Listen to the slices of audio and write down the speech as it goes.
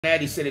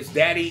He said his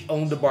daddy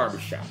owned a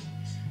barbershop.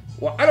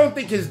 Well, I don't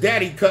think his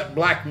daddy cut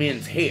black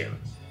men's hair.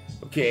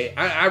 Okay,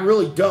 I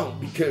really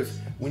don't, because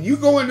when you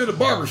go into the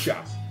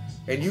barbershop,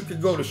 and you can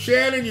go to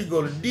Shannon, you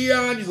go to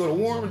Deion, you go to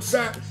Warren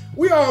Side,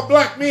 we all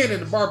black men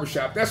in the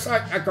barbershop. That's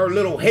like our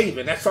little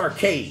haven. That's our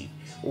cave.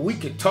 Where we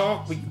can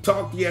talk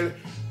together.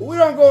 But we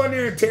don't go in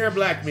there and tear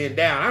black men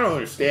down. I don't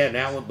understand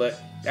that one, but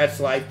that's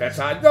life. That's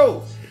how it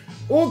goes.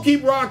 We'll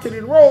keep rocking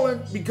and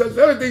rolling, because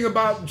the other thing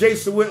about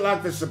Jayson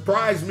Whitlock that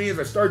surprised me as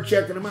I started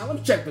checking him out, let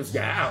me check this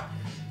guy out.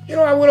 You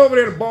know, I went over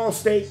there to Ball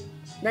State.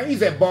 Now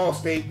he's at Ball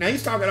State. Now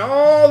he's talking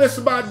all this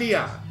about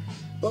Deion.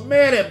 But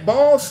man, at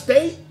Ball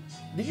State,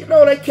 do you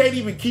know they can't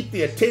even keep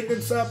the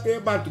attendance up? They're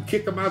about to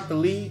kick them out the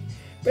league.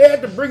 They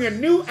had to bring a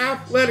new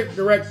athletic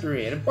director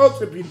in. And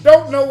folks, if you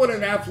don't know what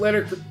an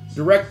athletic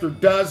director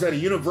does at a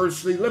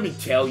university, let me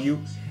tell you.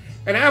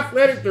 An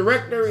athletic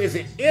director is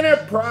an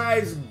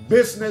enterprise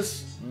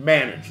business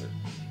manager.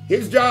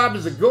 His job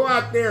is to go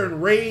out there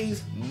and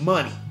raise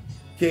money.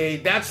 Okay,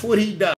 that's what he does.